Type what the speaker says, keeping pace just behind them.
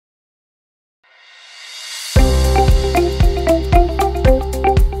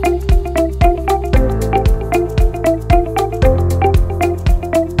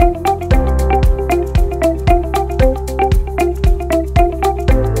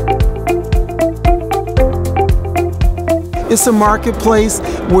It's a marketplace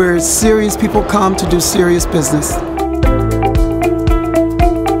where serious people come to do serious business.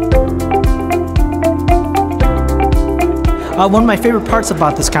 One of my favorite parts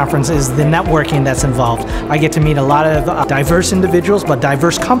about this conference is the networking that's involved. I get to meet a lot of diverse individuals, but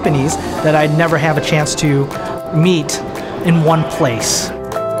diverse companies that I'd never have a chance to meet in one place.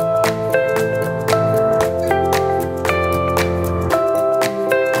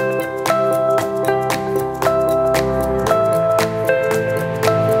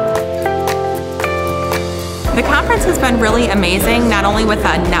 The conference has been really amazing, not only with the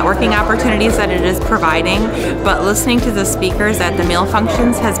networking opportunities that it is providing, but listening to the speakers at the meal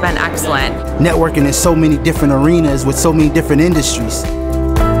functions has been excellent. Networking in so many different arenas with so many different industries.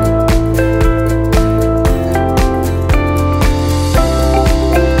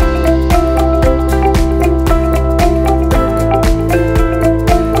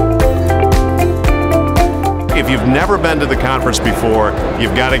 If you've never been to the conference before,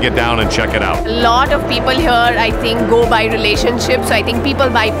 you've got to get down and check it out. A lot of people here, I think, go by relationships. So I think people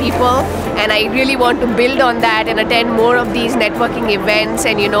buy people, and I really want to build on that and attend more of these networking events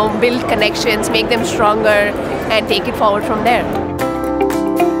and, build connections, make them stronger, and take it forward from there.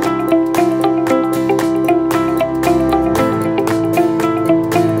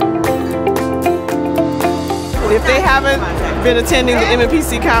 If they haven't been attending the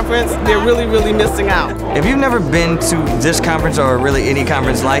Mmpc conference, they're really missing out. If you've never been to this conference or really any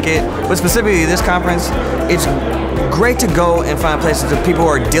conference like it, but specifically this conference, it's great to go and find places of people who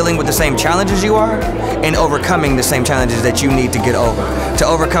are dealing with the same challenges you are and overcoming the same challenges that you need to get over, to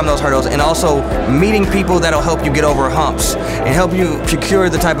overcome those hurdles, and also meeting people that'll help you get over humps and help you procure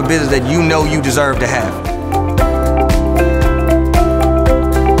the type of business that you know you deserve to have.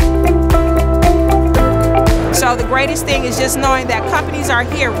 So the greatest thing is just knowing that companies are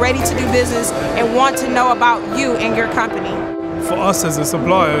here ready to do business and want to know about you and your company. For us as a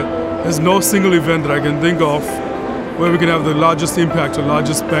supplier, there's no single event that I can think of where we can have the largest impact or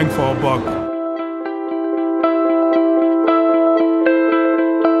largest bang for our buck.